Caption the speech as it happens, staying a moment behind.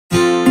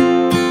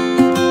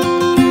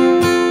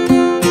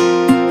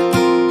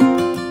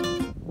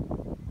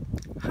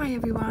Hi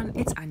everyone,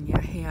 it's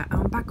Anya here.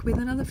 I'm back with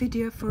another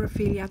video for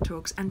Ophelia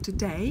Talks, and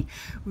today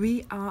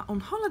we are on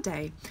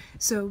holiday.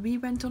 So we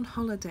went on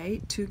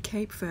holiday to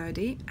Cape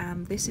Verde,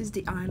 and this is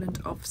the island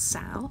of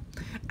Sal,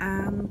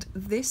 and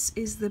this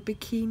is the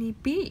Bikini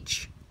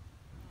Beach.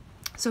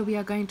 So we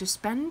are going to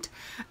spend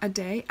a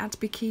day at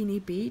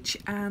Bikini Beach,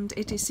 and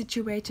it is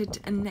situated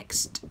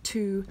next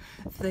to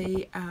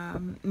the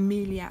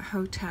Melia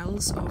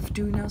hotels of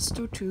Dunas,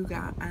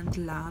 Tortuga and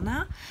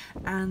Lana,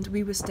 and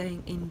we were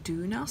staying in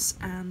Dunas,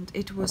 and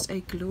it was a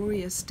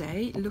glorious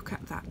day. Look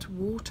at that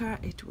water,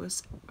 it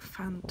was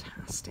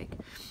fantastic.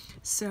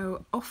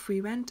 So off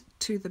we went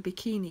to the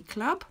Bikini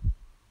Club,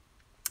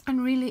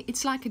 and really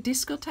it's like a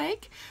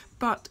discotheque,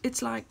 but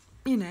it's like,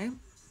 you know,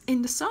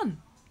 in the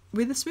sun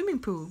with a swimming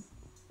pool.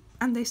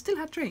 And they still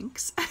had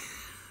drinks.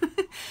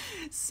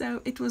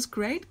 So it was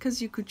great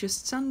because you could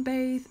just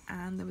sunbathe,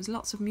 and there was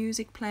lots of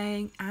music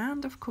playing,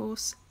 and of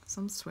course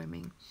some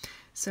swimming.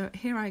 So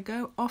here I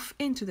go off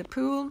into the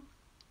pool,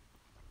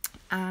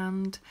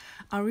 and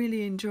I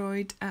really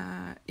enjoyed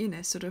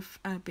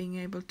being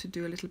able to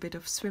do a little bit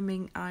of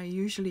swimming. I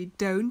usually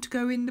don't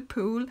go in the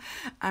pool,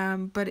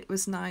 but it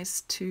was nice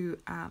to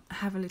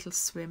have a little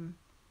swim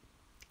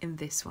in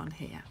this one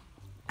here.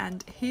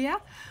 And here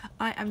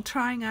I am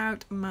trying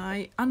out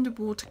my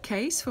underwater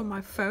case for my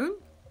phone,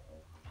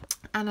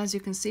 and as you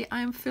can see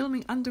I am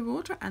filming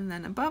underwater and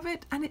then above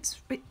it, and it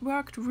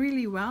worked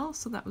really well,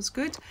 so that was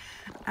good.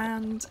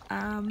 And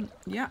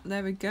yeah,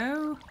 there we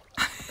go.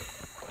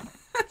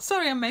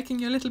 Sorry, I'm making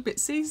you a little bit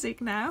seasick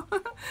now.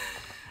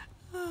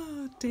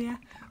 Oh dear,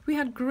 we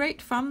had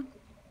great fun.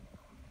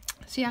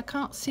 See, I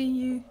can't see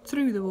you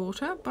through the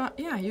water, but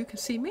yeah, you can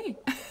see me.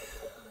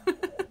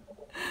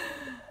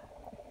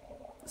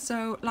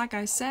 So, like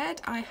I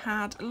said, I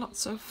had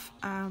lots of,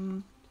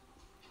 fun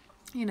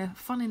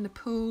in the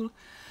pool,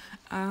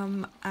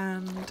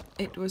 and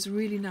it was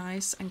really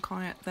nice and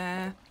quiet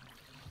there.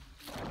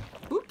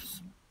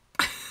 Oops.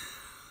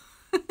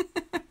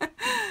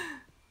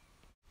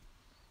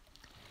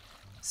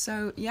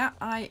 So, yeah,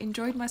 I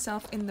enjoyed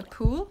myself in the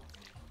pool,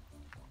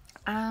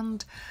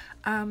 and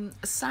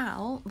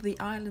Sal, the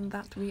island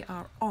that we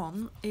are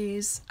on,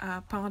 is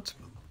part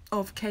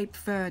of Cape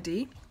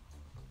Verde.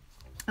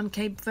 And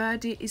Cape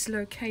Verde is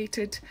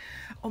located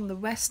on the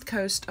west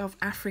coast of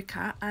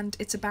Africa, and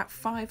it's about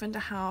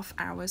 5.5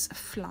 hours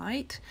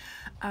flight,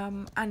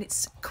 and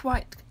it's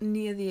quite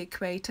near the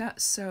equator,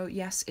 so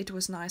yes, it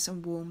was nice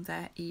and warm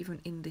there even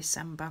in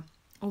December,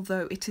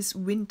 although it is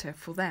winter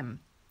for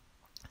them.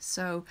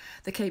 So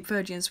the Cape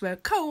Verdeans were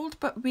cold,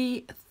 but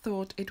we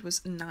thought it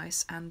was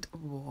nice and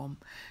warm.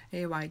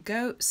 Here I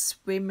go,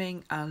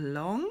 swimming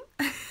along.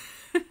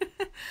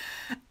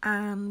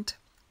 And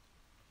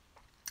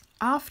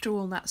after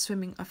all that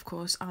swimming, of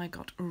course, I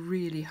got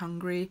really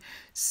hungry.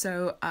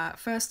 So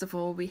first of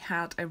all, we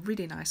had a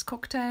really nice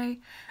cocktail,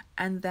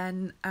 and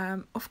then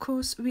of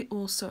course we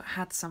also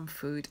had some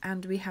food,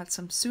 and we had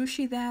some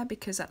sushi there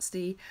because that's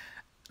the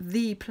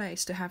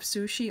place to have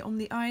sushi on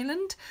the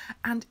island,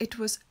 and it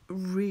was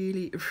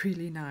really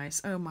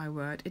nice. Oh my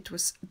word, it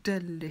was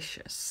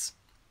delicious.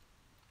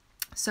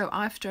 So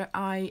after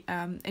I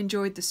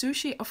enjoyed the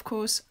sushi, of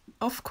course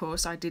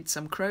I did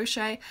some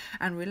crochet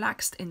and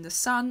relaxed in the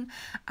sun,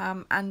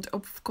 and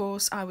of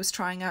course I was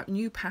trying out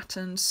new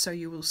patterns, so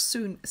you will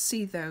soon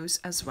see those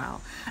as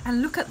well.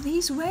 And look at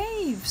these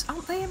waves,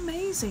 aren't they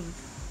amazing?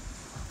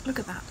 Look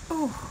at that.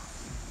 Oh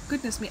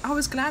goodness me, I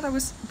was glad I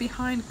was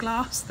behind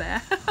glass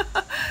there.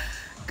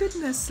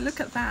 Goodness, look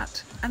at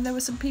that. And there were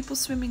some people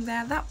swimming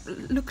there. That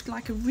looked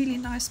like a really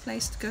nice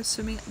place to go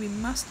swimming. We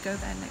must go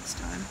there next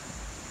time,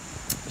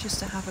 just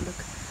to have a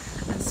look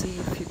and see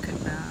if you can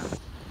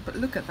but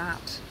look at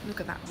that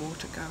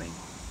water going.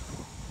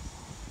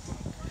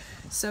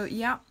 So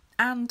yeah,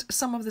 and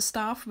some of the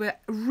staff were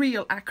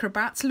real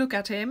acrobats. Look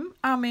at him,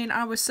 I mean,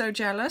 I was so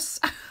jealous.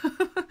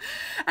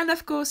 And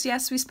of course,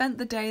 yes, we spent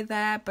the day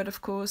there, but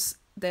of course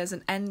there's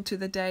an end to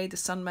the day. The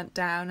sun went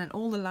down and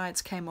all the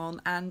lights came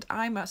on, and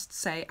I must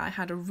say I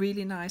had a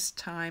really nice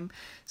time.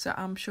 So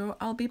I'm sure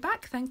I'll be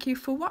back. Thank you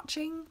for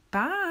watching.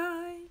 Bye.